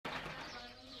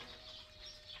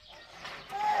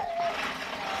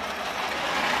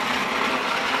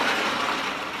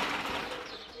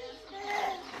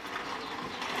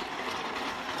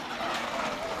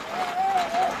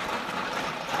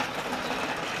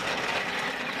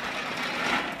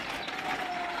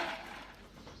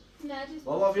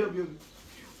بیا بیا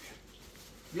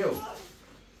بیا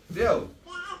بیا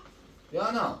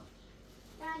بیا نه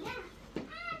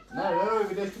نه رو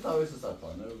بیدش که تاویس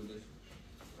سرپا نه رو بیدش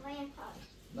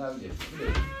نه بیدش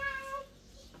بیدش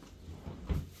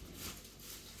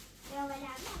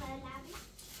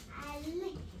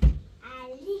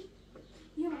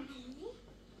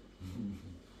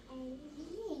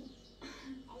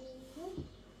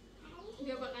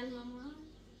بیا بقل ماما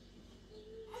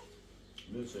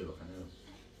بیا شوی بخنه رو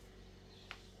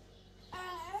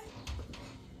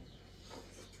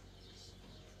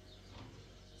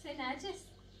Say نجس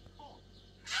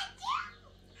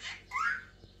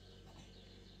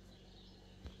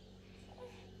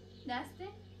دسته؟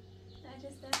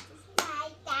 نجس دسته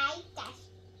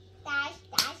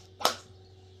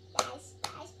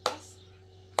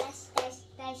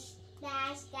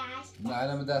نه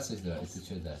الان دستش داره ایسه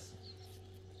چه دست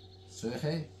شوی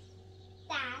خیلی؟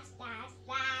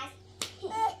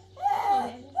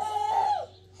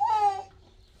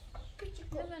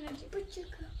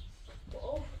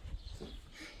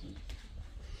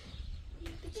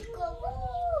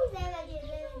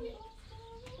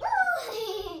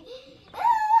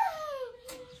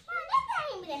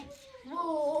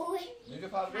 میگه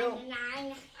فربیو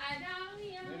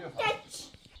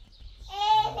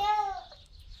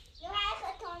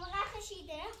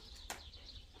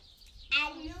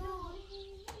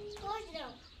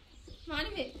مانی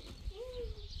بی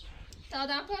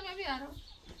دادم پرمه بیارم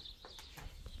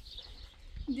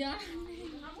دیارم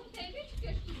همون تیبه چی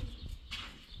کشتی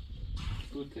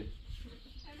گوته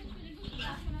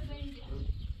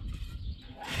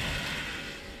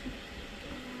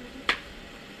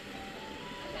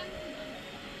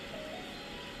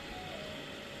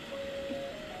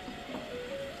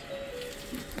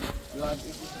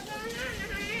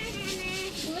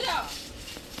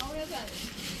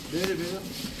بره بره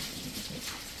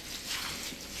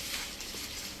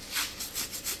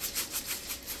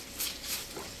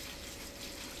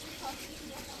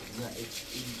نه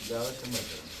این دعوت هم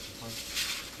ندارم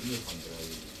این میخوام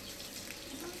برای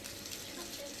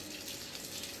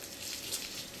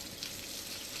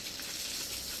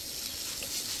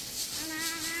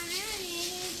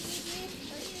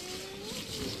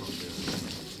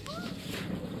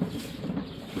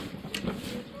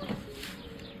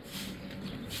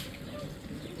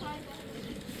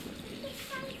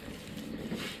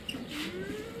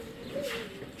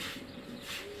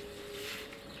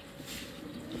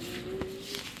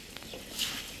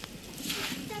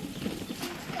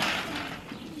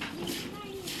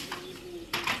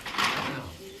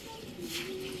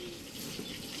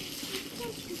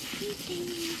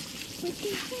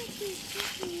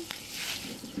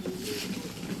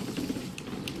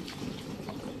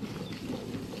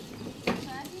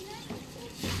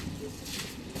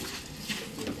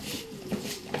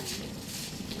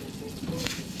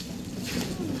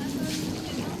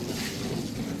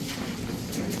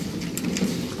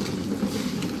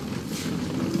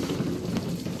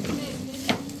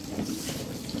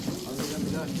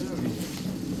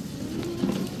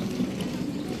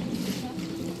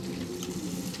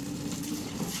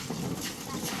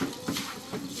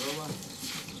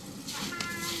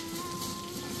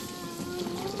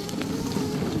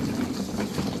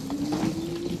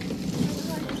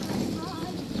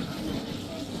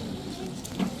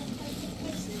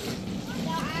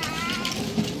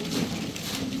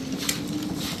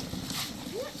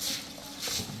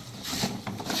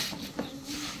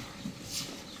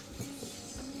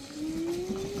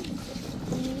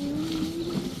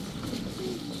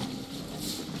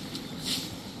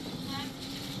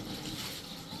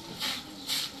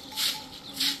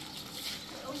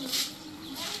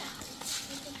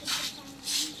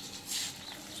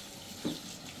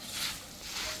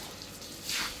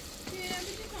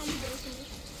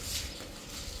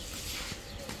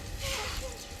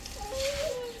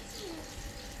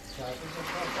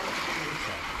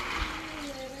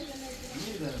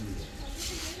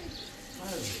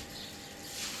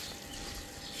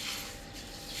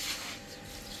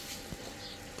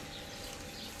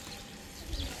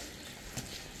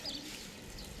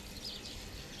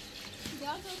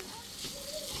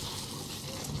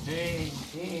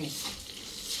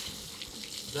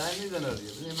زنگ میزنه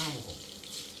دیگه بزنیم من میخوام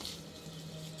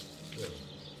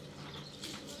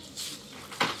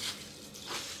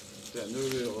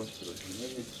نور روی آقاش براشون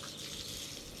نمید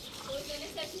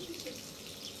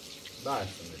بحث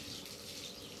نمید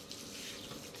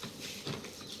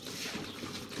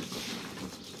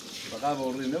فقط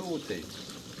بردی نبود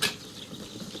تید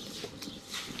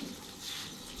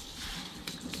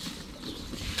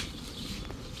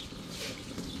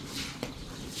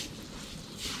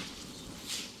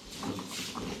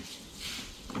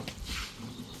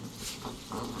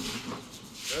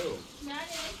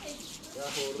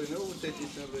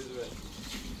cityscape بده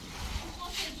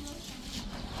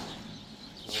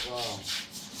بابا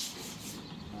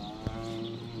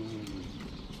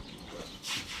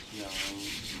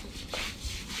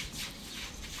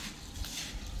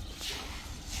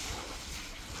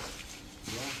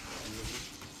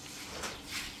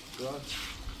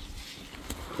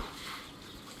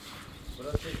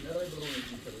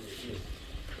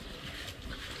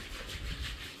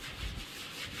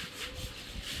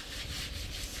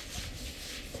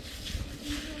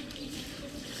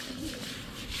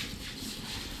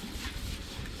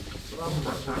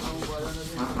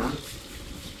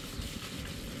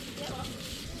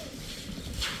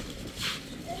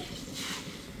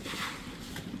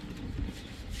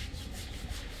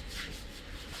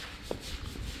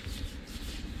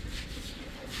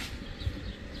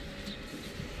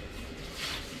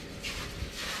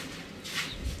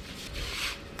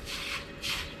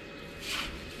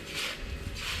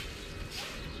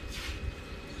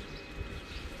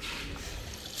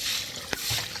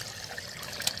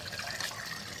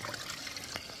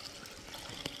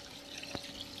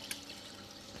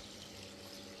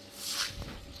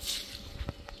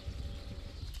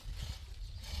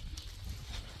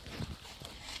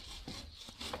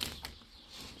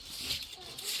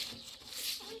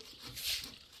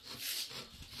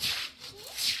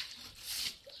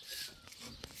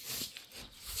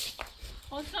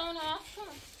What's on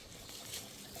offer?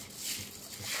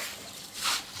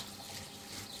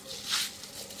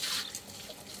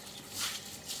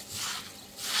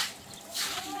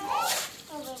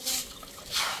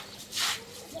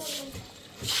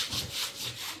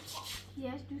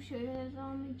 Yes, du schöne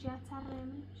Sonne,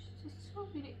 Jataren. Das ist so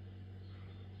viel.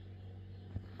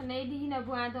 خنيدي هنا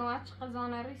بوعده واتش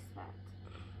قزانة ريسات.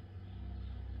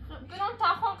 بنون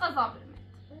تاخون قزابل.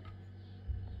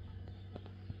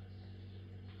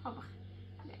 خبخ.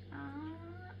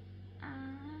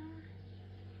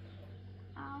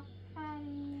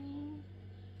 آفرین.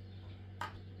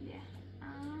 بیا.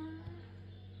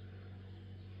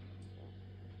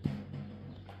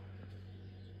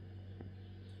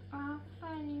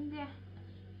 آفرین بیا.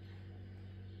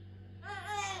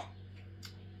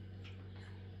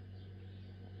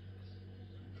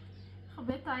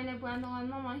 خب بتاینه بوانده آن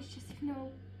مامانش چیزی نو.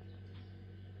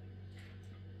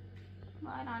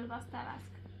 باید آن باز ترس.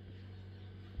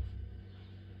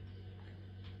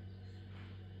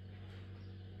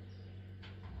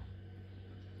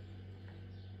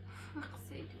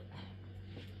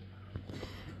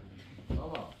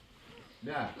 بابا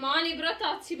بیا مانی برو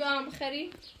تاچی به هم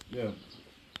بخری بیا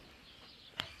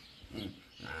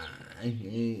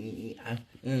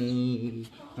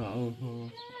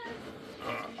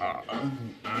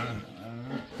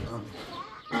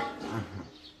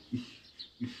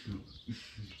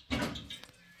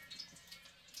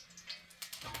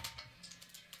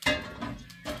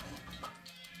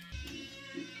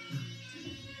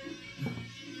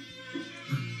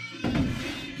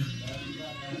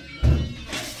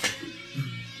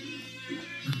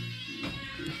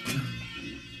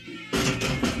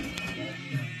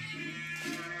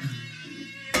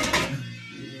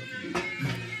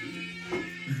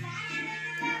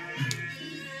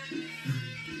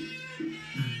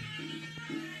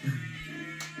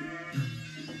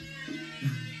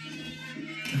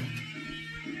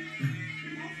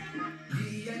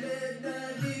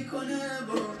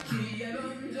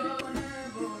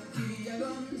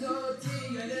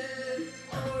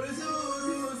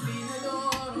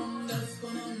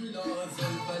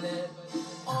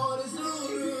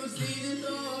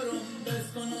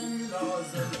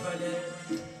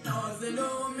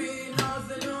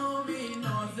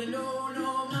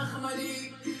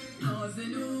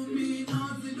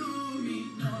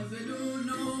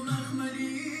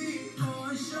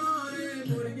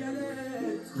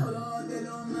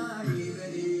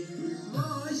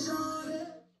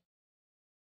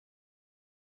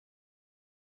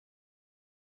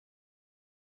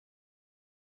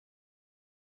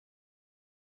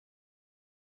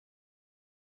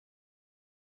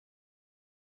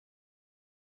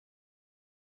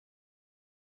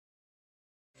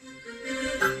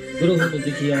گروه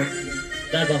موزیکی ها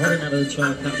در بهار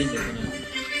 94 تقدیم می‌کنند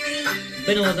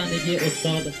به نوازندگی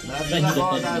استاد وحید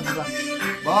فاطمی.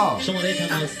 شماره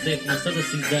تماس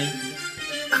 0913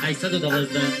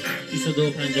 812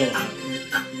 2257.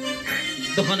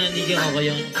 به خوانندگی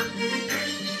آقایان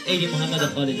عیدی محمد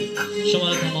خالدی.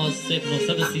 شماره تماس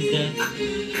 0913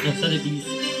 920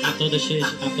 76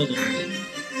 79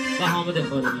 و حامد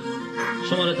خالدی.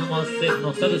 شماره تماس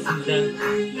 913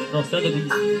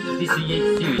 920 21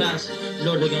 30.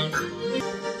 لردگان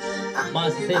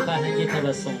مؤسسه فرهنگی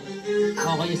تبسم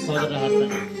آقای صادق حسنی.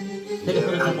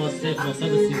 تلفن تماس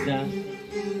 0913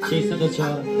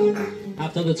 604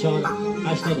 74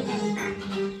 88.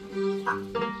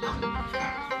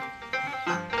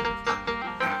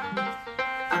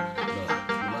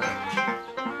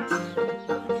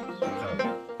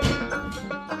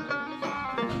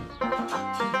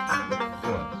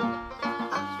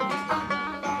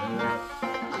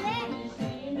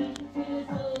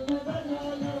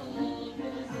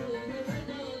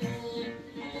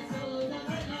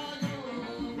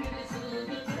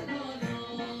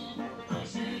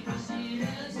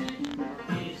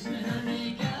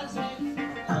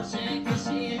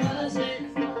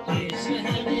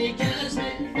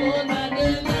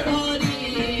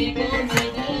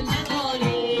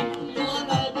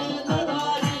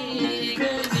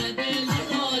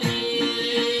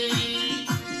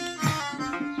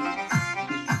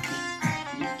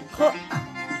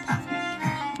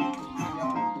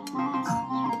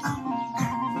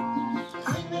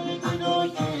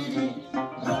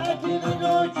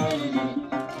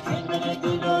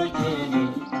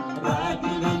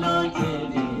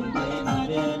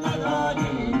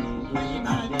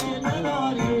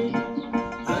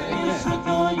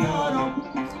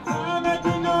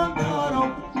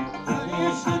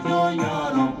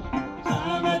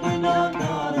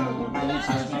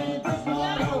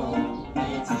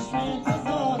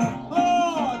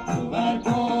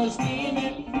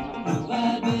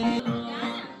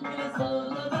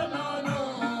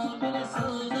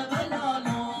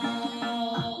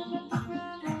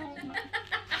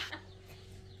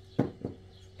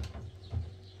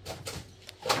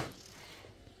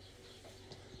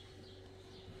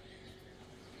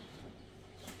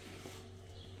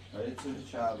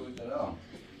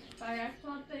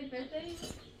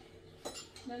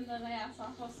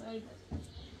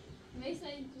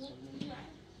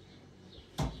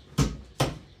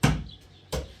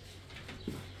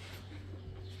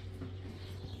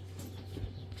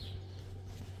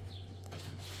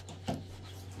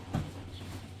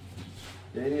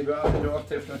 Det är bra att du har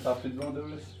haft efter en tappigt bra du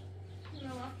vet.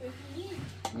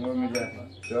 Nu är det där.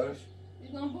 Körs.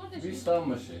 Vi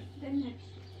stannar sig.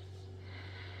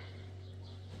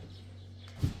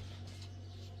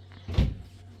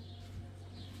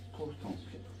 Kortom.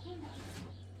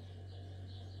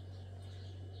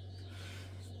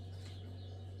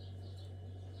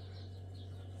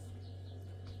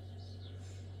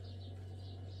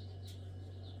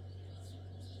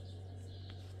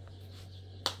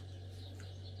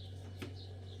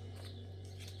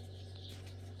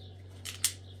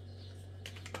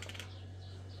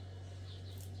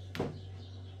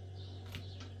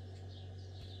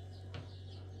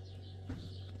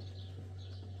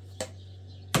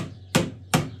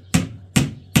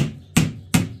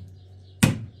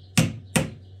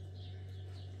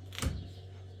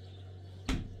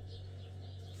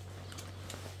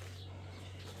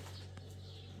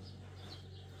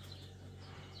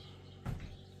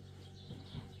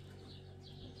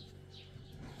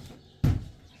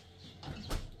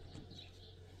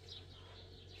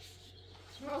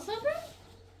 Vad sa du?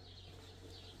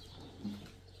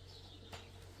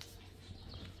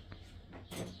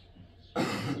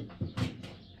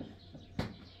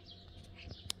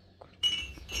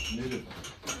 Ne diyor?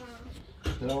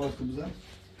 Sıra bastı bize.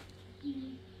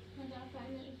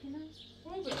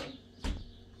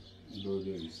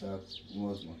 Doğru, saat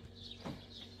unutma.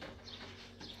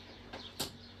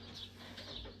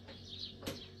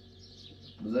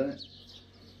 Bize ne?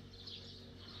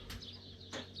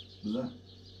 Bize?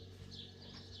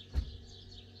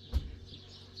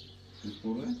 Biz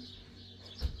burada?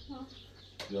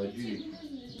 Ya cürik.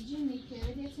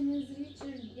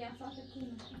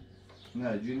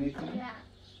 Ne cürik mi? Ja.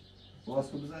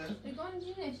 Baskı bize ya? Ik kan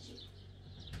niet netje.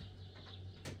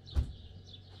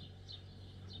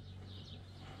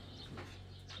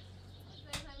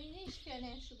 زمینش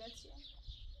کنه شو بچه.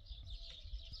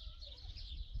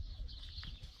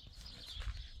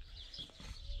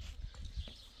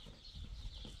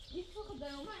 یک تو خدا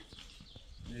اومد.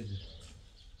 Neydi?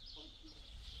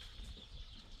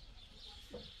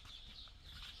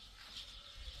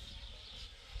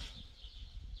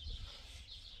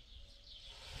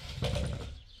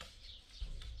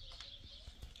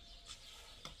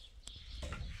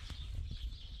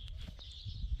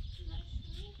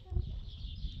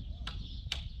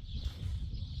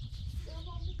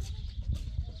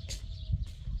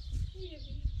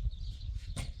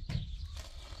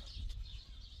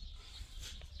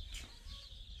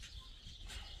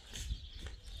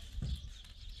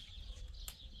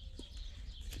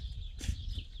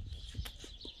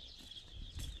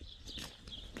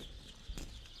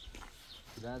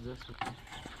 نه جاش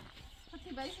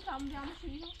تبقى لسه طعم بيعمل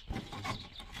شويه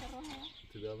صراحه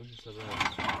تبقى مش سبب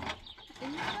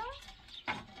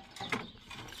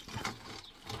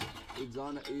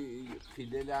إذا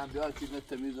خلال عم بيعرف كيف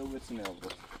التمييز أو بسنة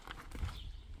أفضل.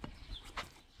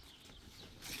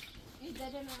 إيه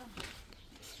ده أنا.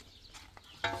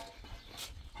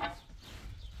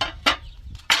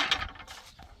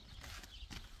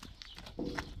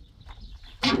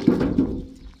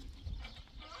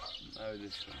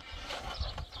 أولش.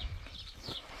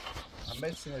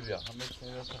 عمال سنة بيع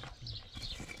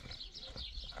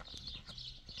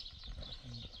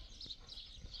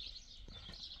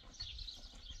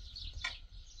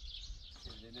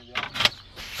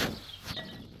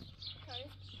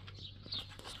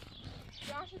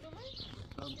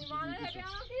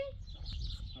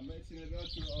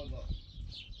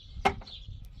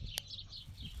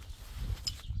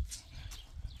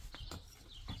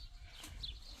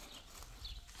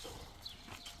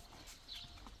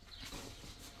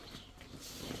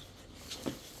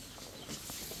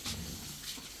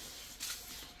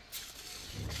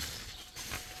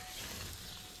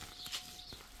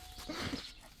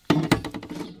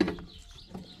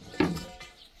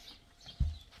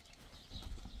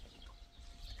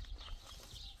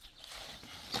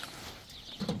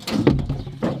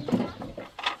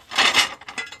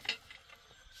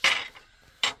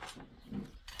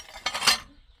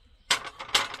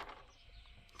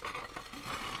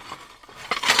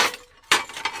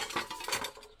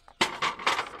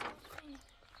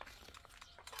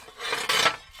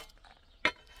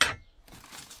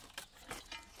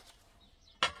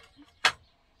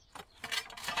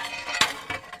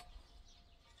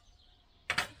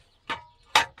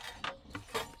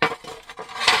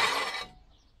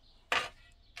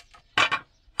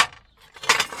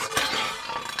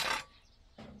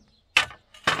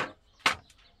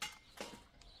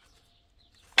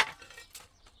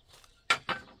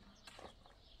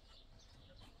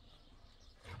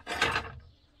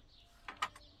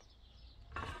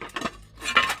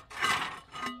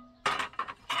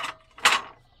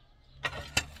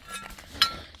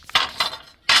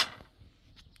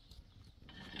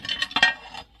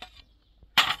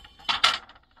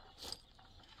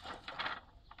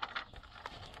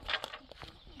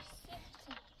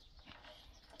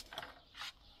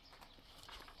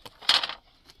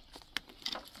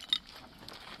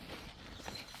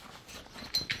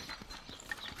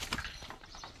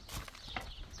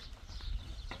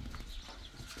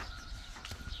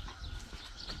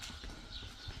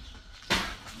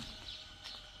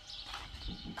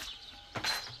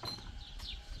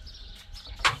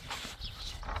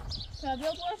طب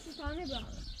يا بوش ثاني بقى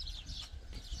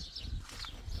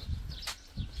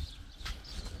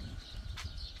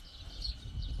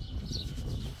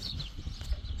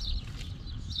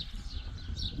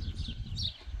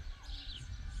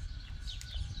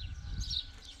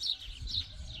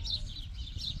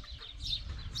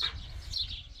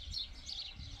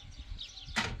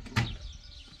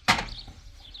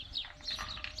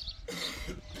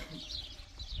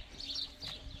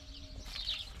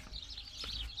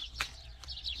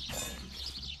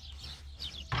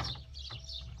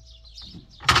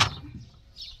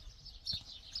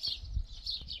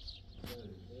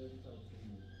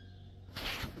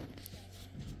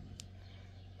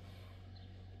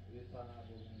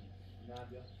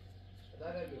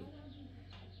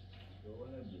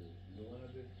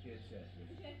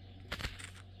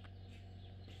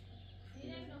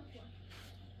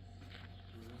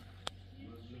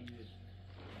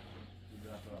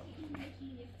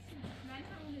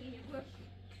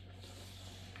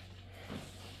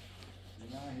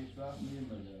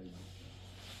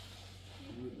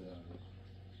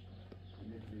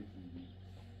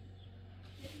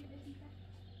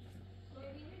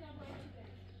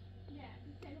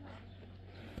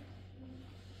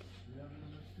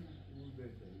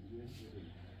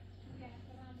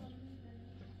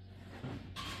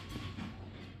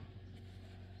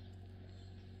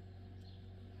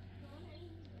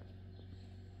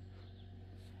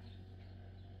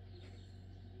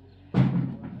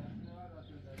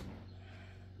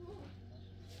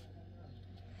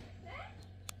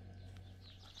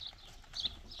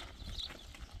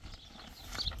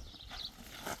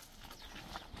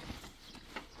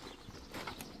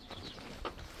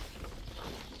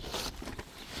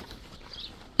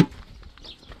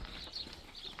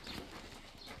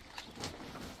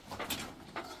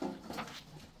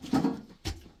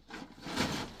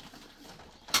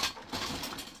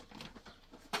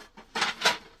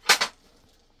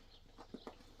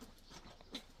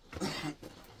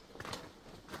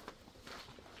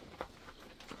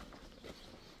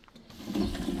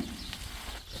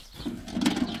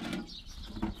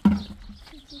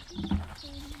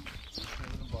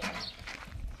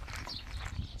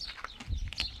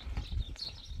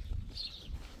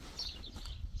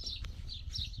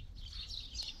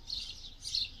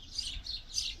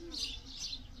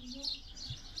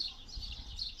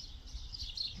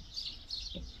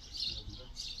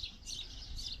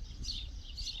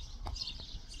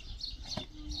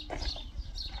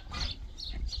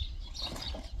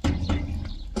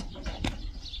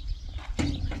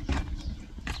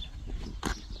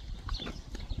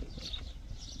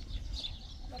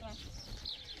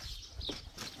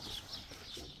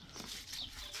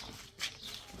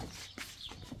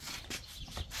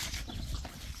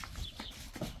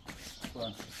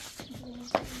کن.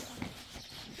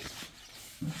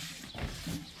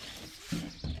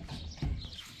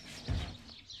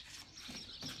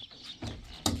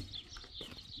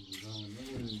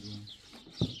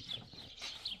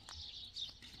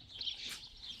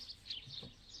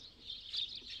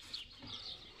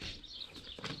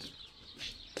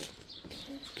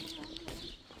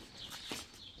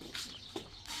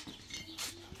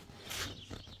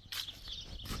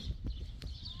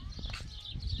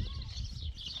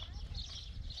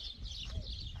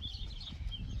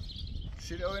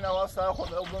 شیری اوی نواز سر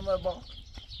خود او بمه با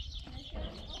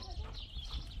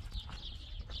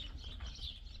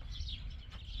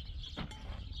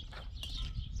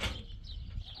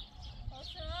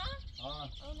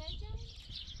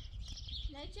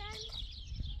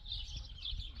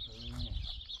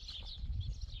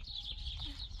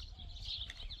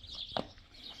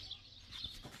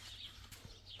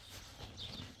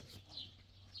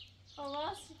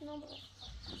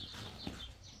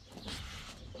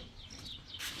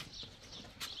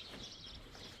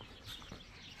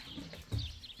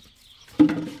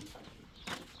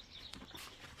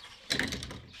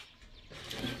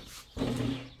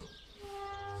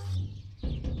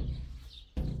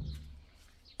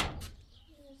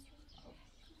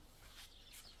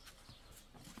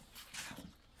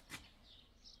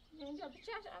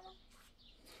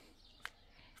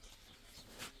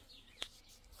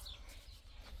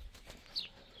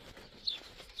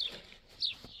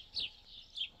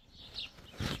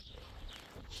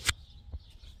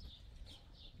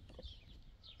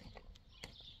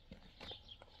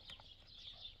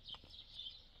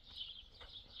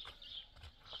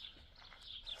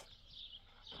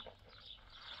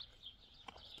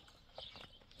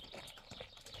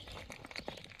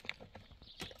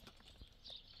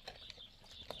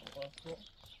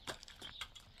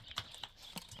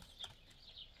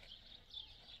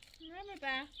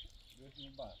Back.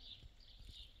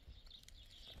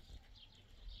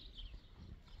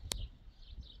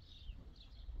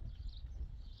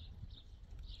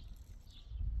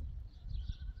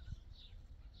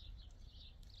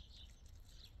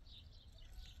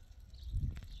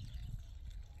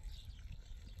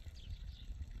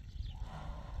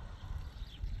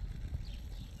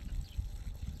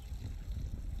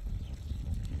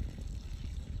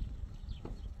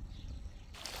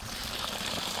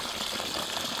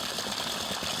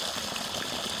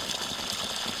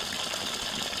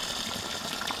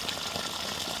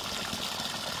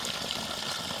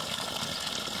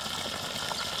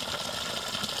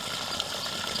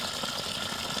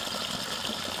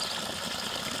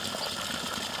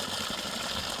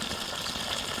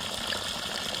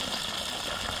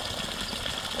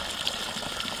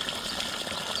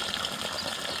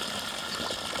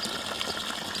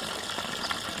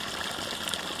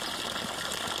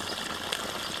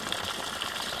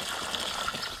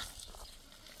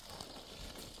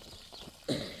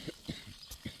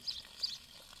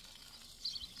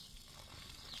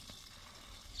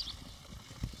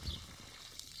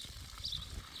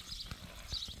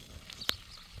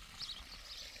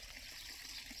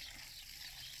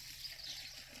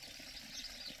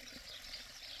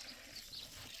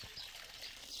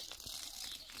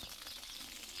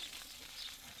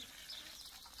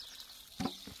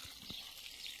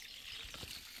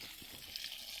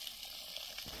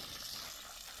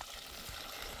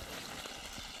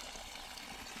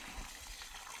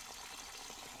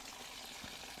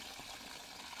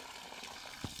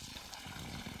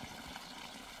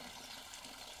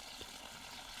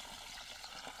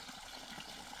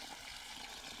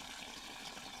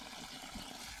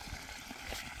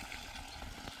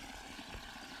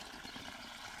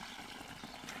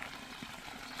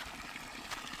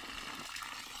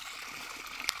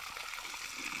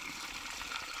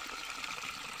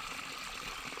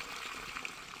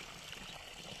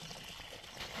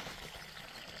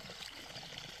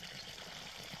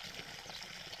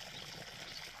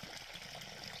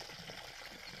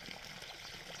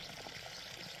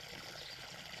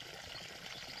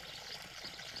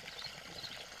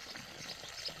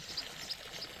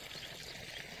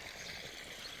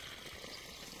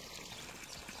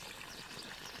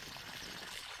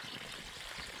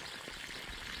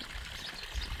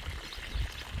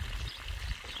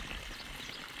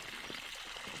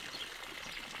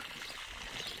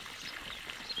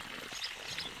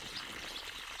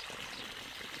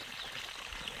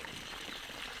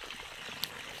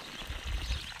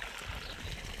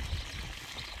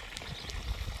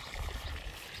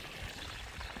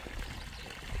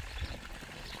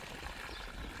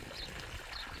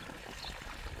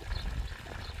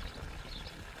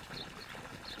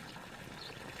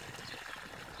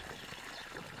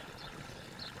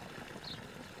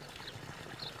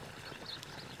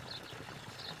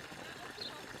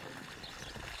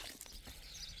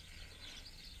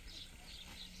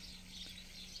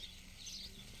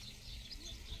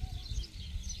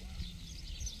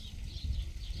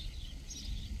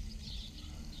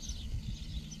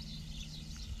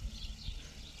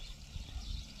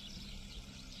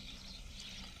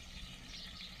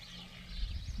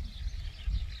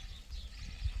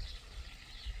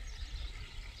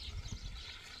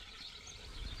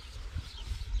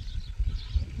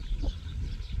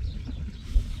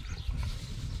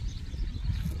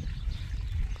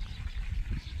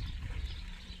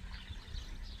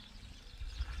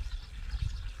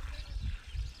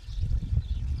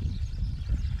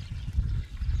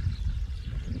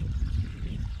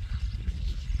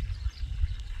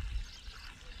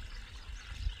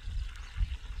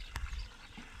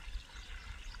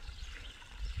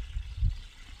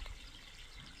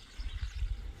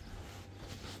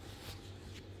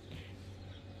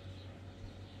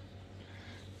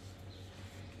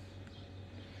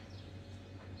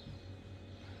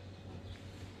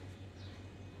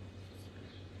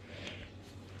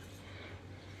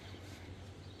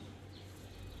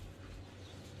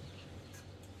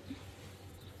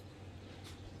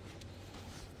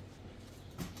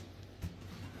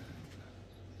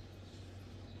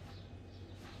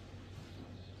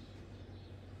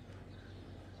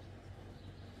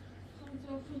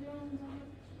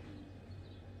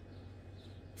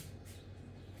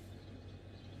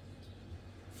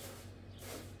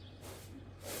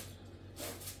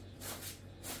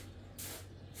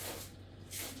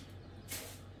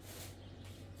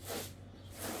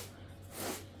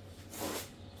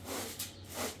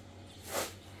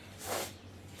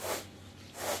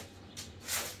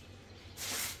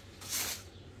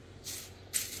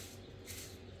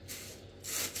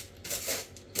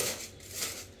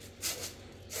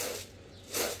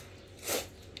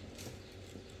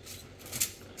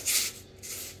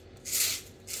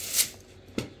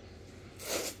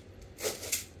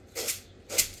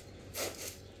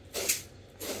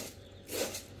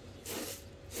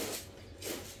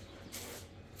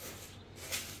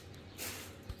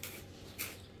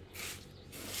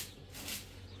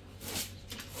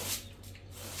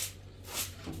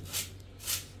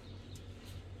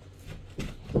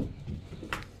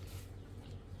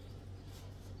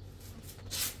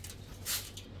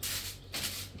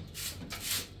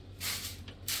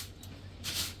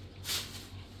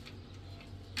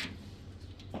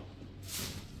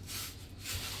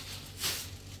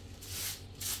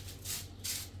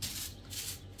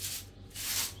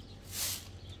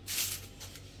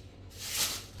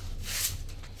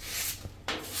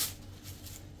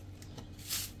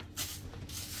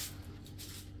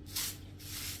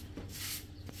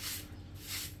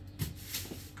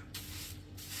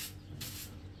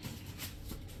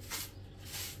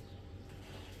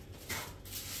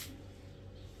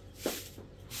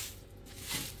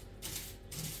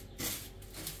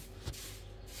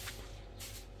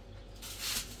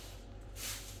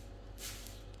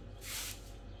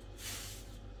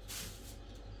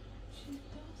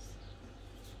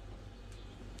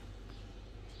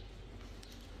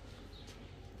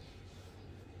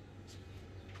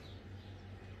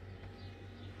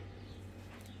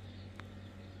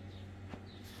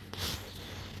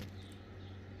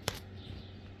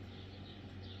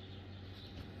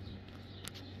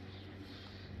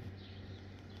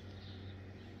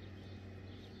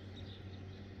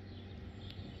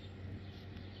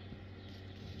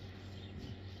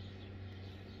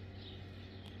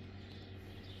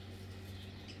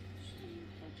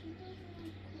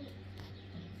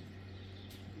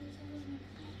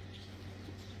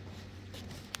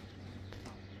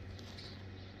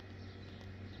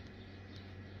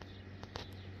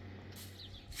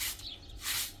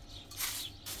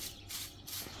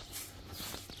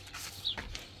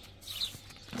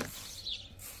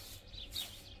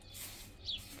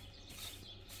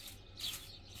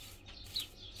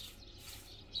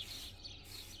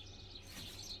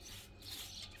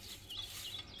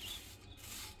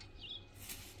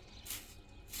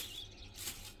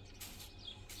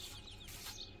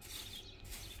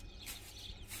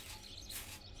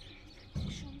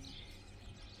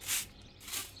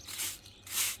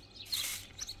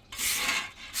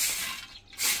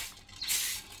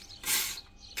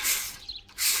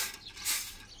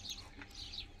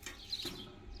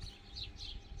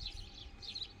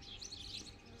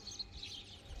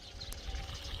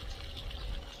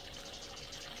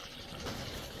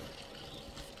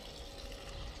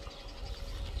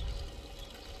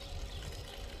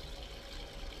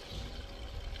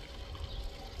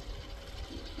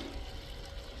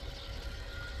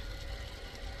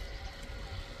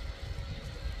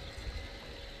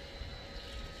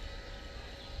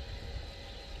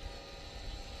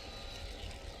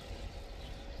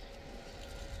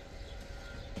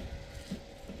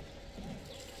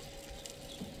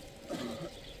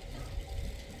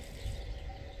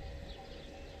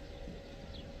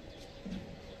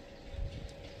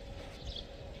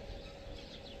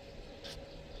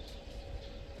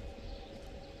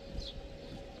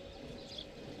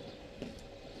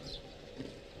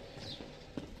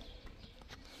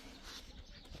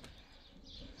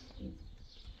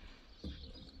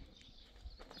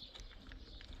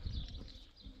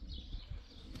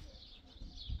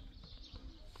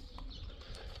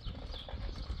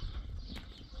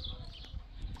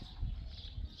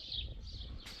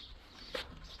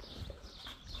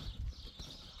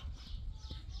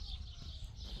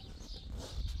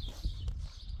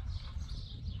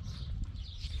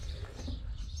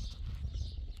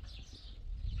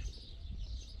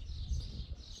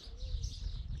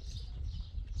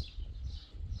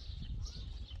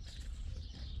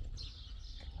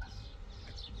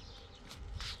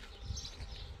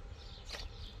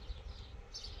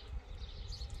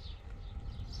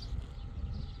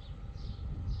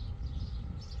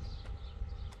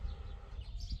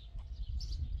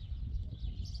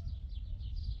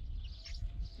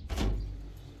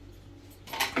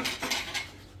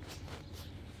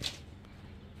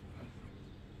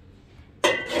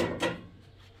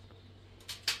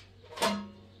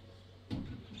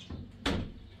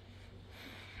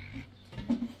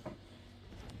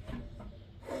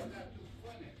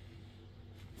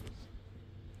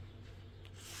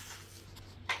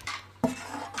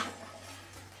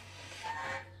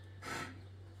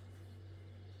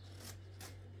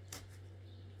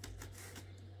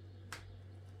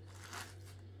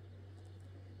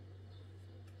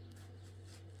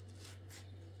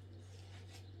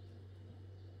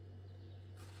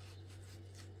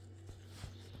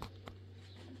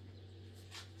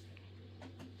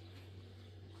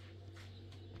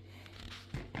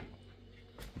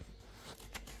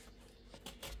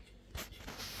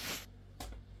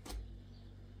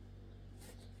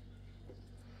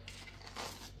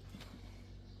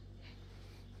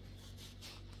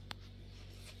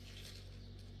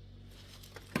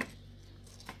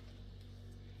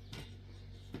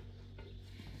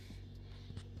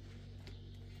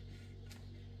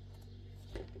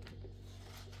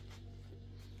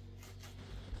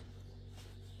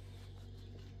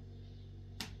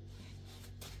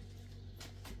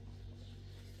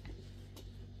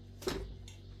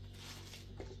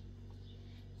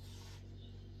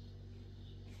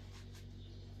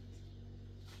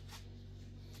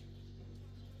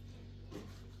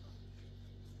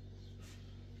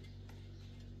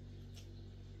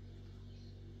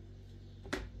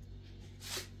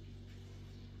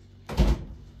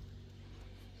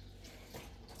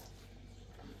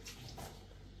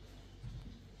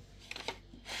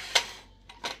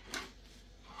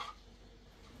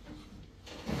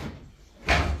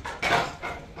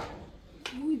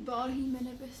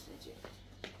 هیمنه بسجه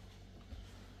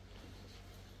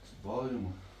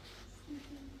بایم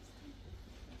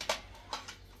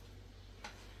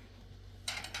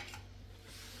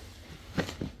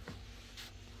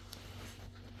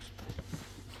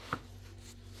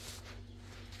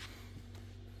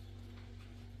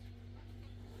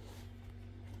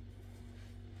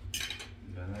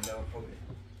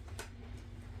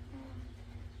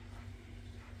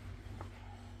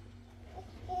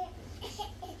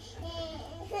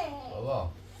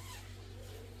بابا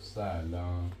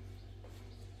سلام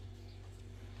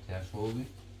چه خوبی؟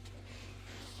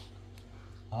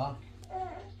 ها؟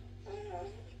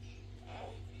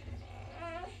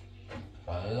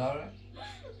 خاله داره؟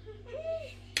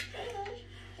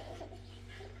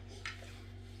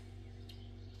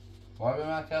 بابا به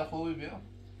من چه خوبی بیا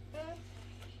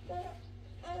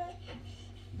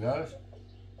بیارش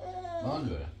من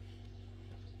دوره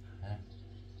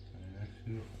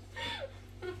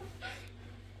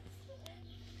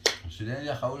شدين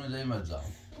يا خونا زي ما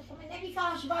تزعم. نبي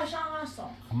كاش باش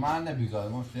عاصم. ما عندنا بيكار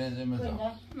مو شدين زي ما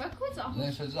تزعم. ما كنت زعم.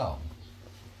 زين شو تزعم؟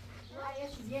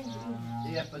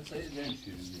 هي بتصير زين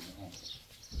شو زين.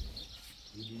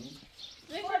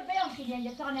 شو بيوم كذا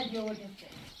اللي كان بيود انت.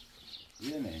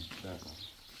 زين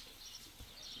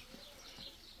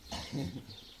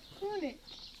كوني.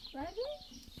 بعدين؟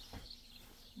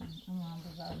 ما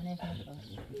بزعم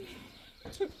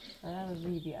أنا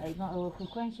فيديو أيضا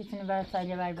وكون شفنا بعد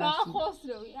صار بعد كان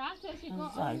خسروي عارفة شو كان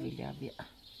صار فيديو بيا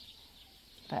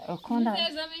فكون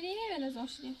زمانی نمی‌دونم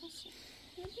شدی خسروی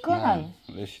كون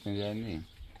ليش نجاني؟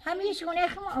 هميش كون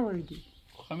أخي ما أودي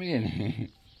خميني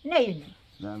نيني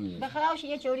لا مين بخلاوش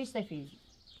يجوري استفيد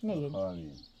نيني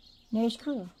خمين نيش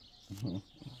كو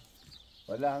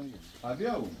ولا عمين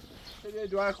أبيو تبي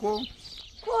دعاكم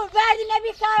كو بعد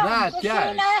نبي كارم لا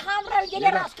تعال لا خمرة ودي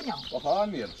راسكنا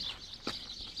وخامير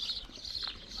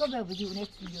كم بدي ونيت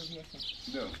فيديو بيسا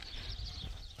دو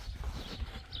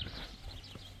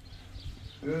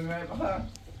يقول معي بخار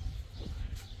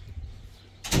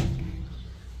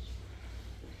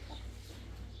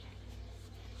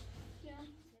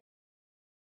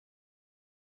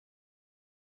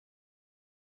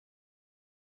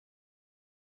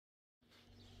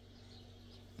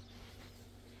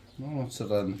ما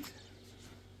تصرفني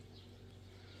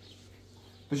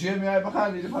بشير معي بخار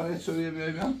اللي فارق سوريا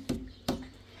معي بها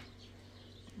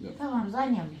تمام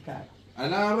زاني بكار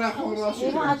أنا رايح أخون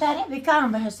راسي ما تاني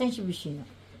بكارم بحسنش بشينو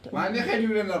ما عندي خلي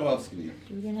لنا راسك اليوم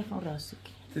تقولين أخون راسك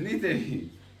تني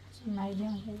ما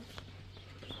يجون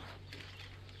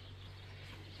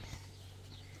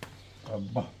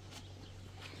أبا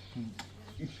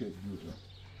إيش الدنيا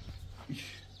إيش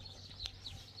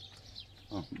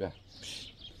ده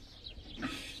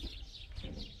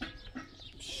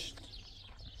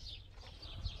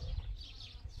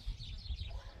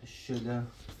الشدا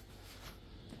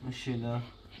الشدا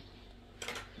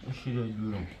الشدا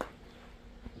يدورون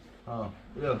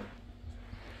يلا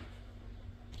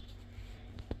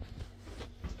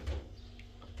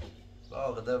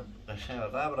غدا قشنگ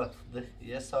قبرت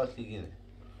یه ساعت دیگه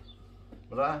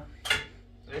برا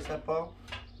ریسه پا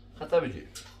خطا بجی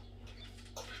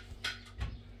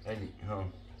علی ها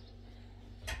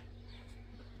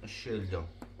الشلدو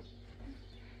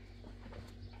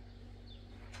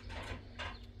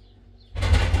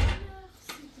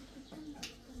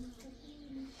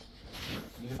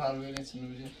دیگه فرمایی نیست اینو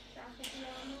بجی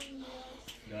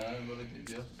نه برای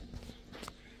بیا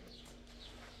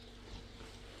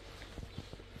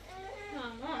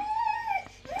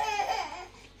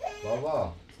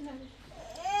بابا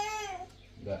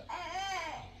لا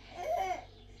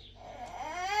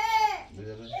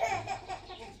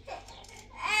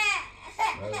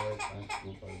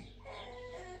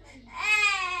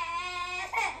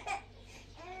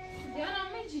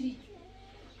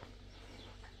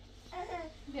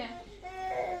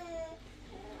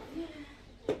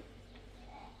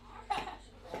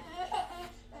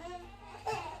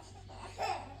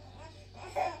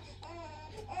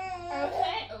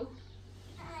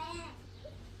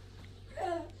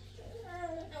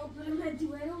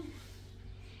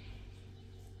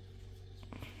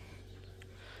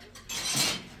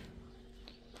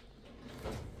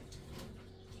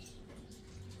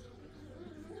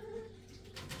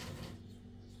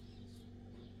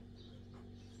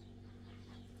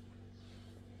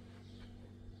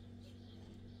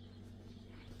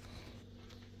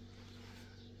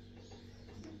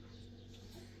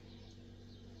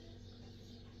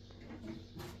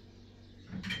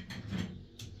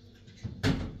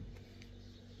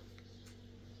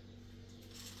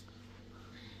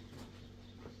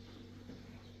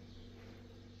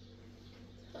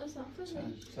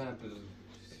Sen yapıyorsun.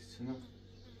 Sınav.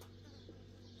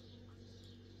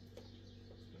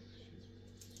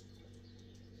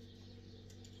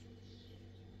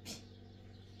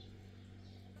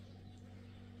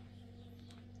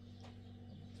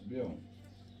 Bien.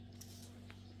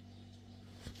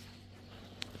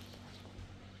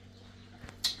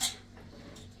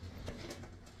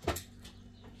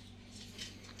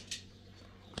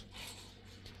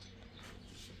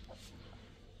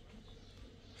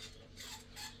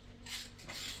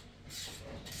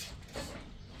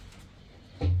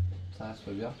 Ça se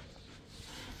fait bien.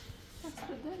 Ça se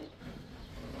fait bien.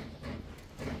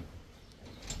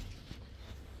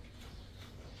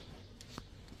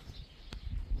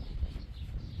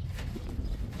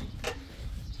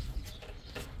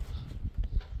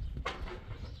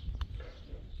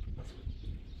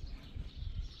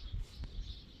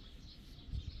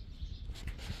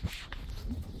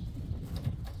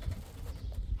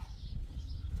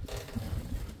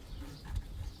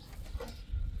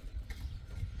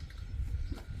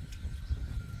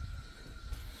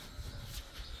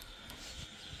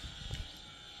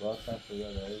 Bak sen şuraya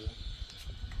ver.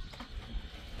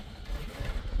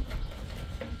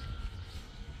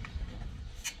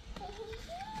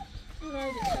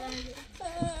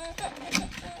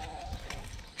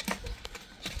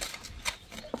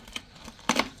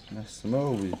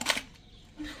 Smoky.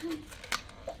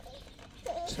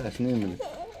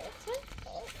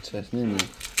 تسعفني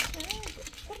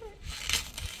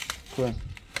كون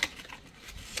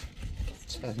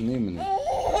تسعفني مني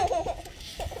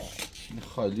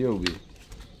نخليه بيه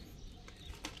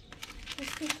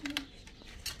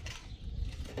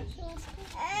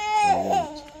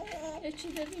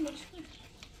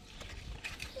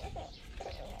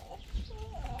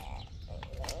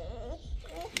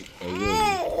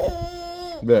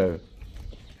بله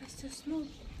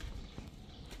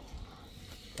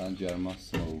Bence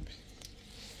yarmazsın oğlum.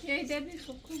 Yayda bir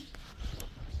fokun.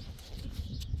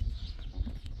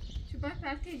 Şu bak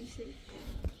farkıydı şey.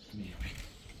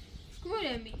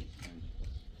 Skole mi?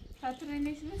 Fatura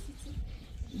neyse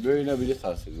nasıl? Böyle bile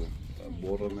tahsil ediyorum.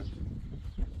 Borrama.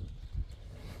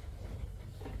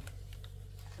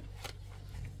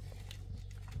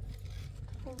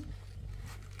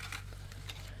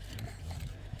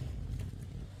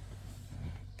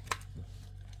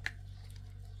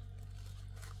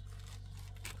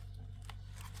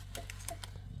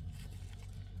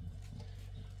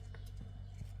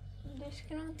 ليش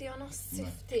كانوا ديانا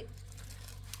السفتي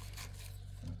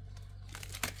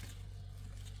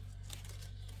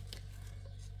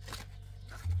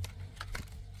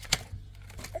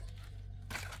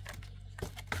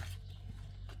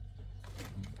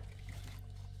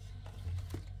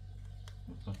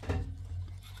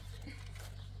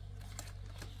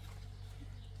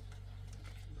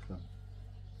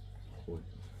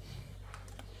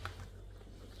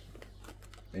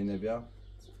Yine bir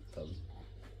tabii.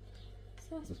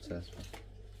 Ses.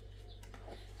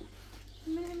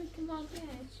 Benim ihtimal geç.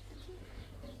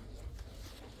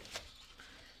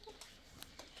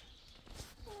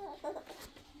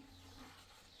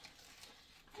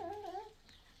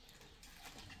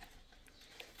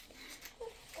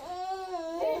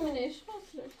 Benim ne iş var?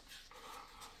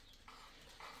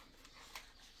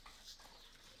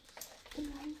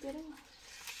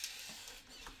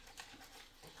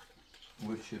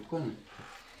 Bu şey konu.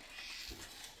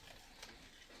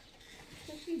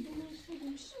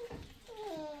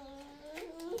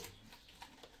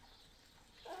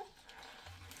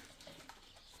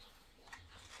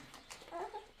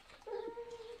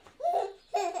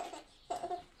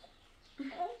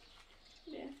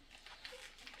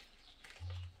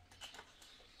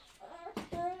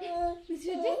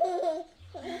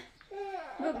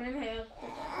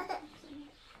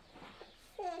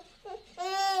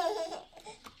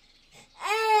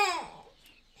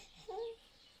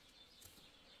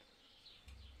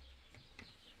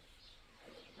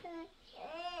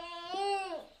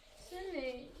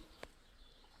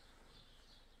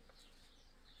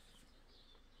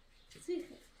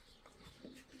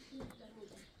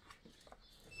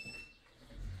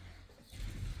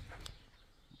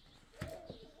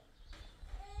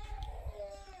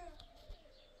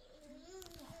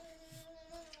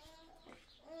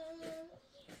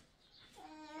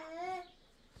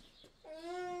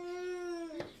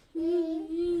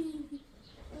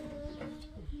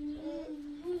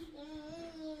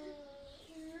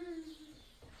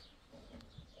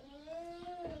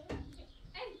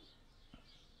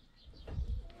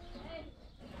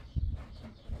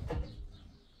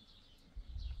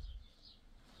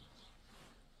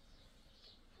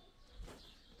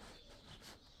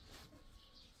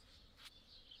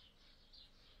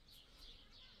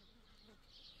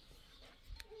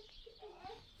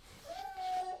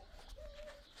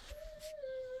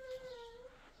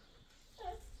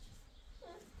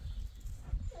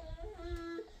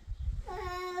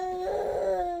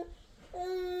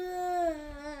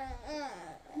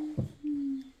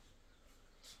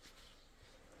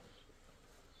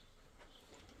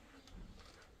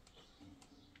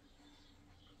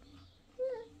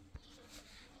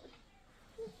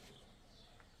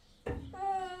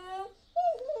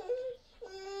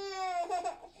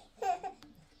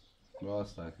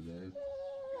 راست داریم.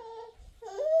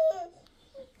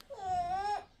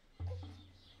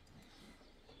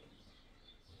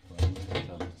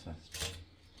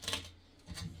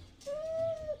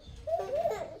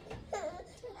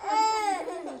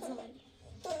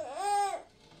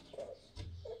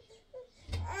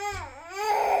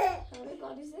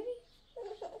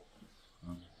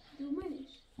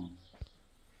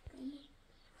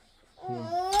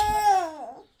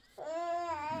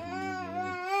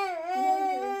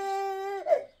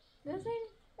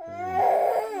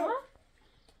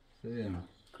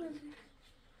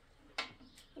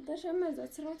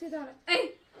 صراطي داره اي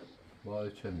باي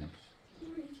چنش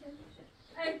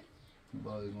اي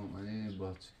باي مامانی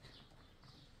باچ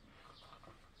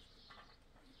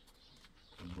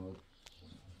باي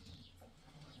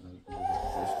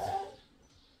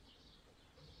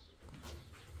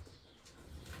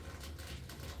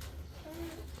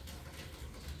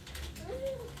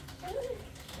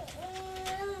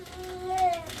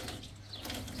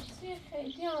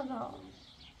خیلی آرا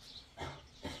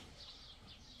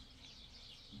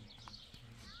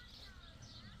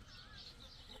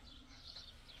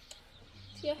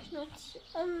نفسي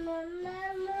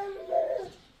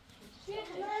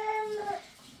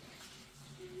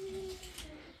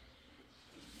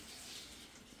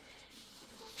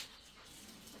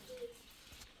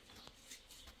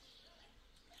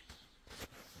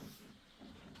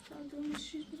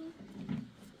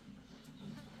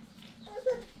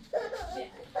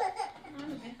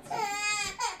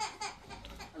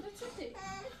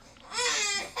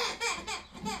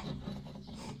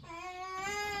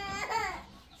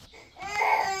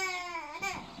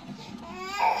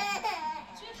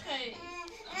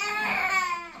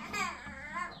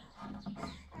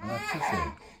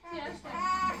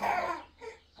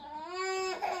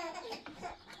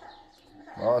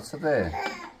صدق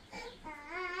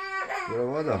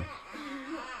برو بادا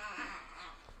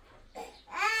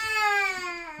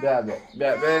بیا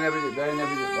نبیدی بیا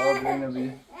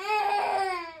نبیدی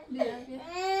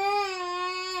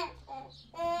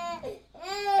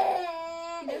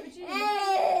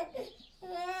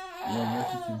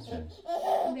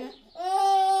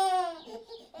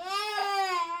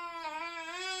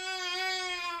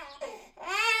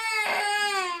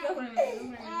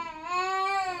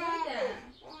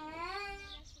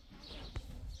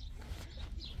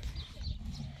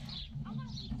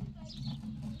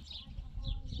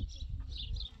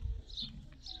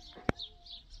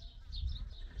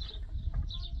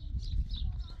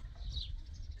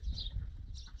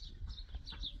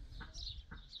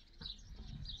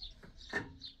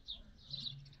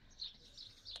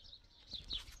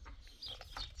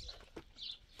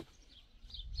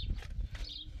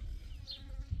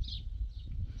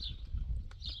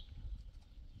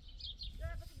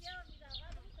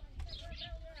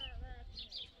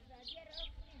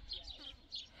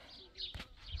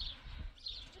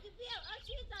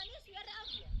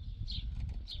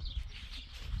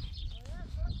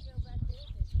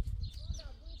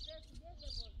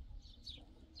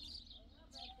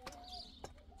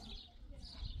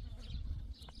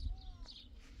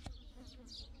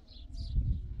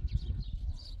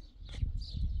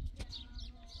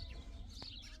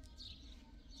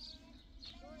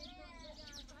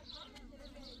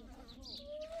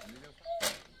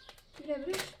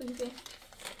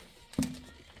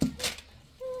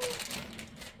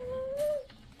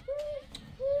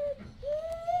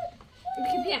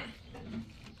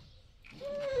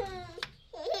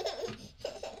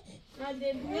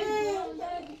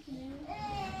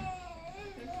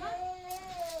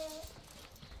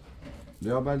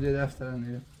بیا بعد یه دفتر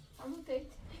نیه اما دیت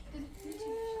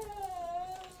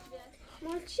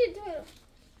ما چی دارم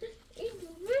این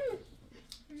دوم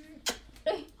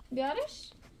بیارش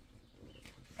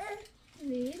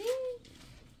بیاری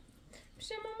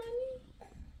بشه مامانی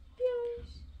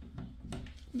بیارش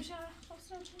بشه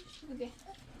خواستم چونش بیا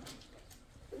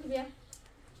بیا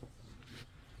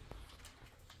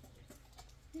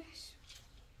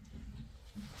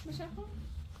بشه خود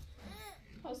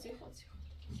خواستی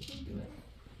این دوه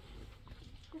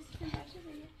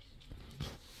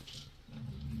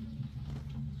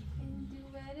این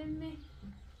دوباره می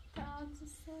تاعت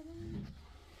سرم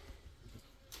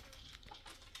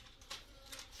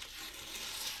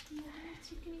نه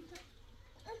چیکنی تو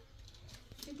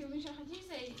چیکن میشه خدی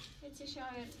زی یه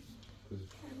شاعر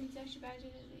همیزش برجه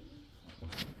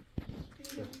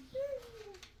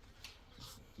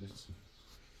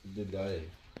زی داره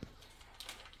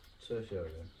چه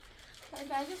شاعر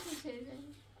برجه خوشه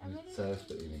زی سرس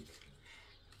به اینک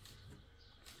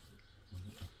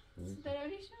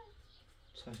دراریشم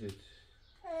صحیح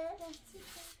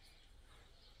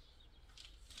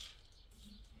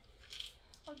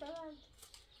ببند.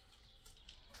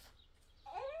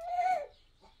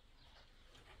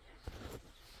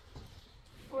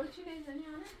 برچی نیزنی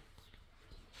آنه؟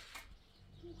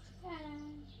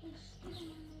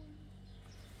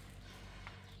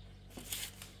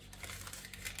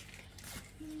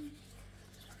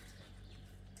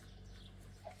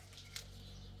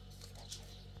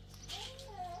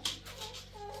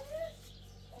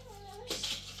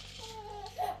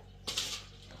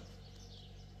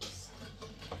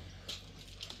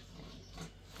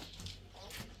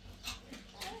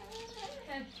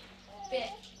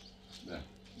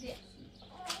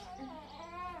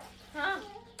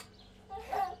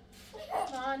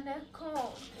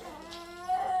 نکن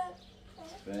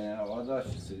به هوا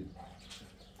داشتی سید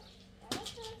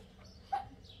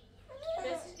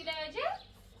Dessas grande?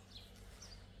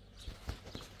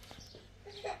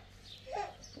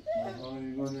 آها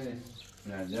میگونه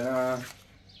ندارم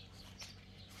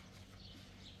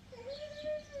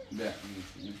به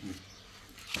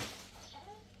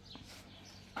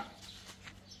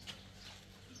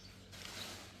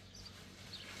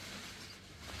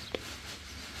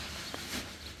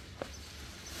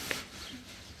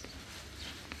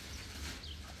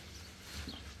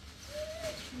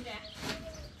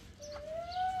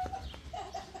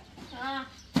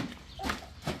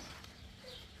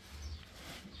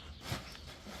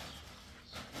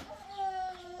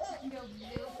Meu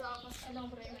Deus, ela vai não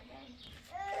pra ele.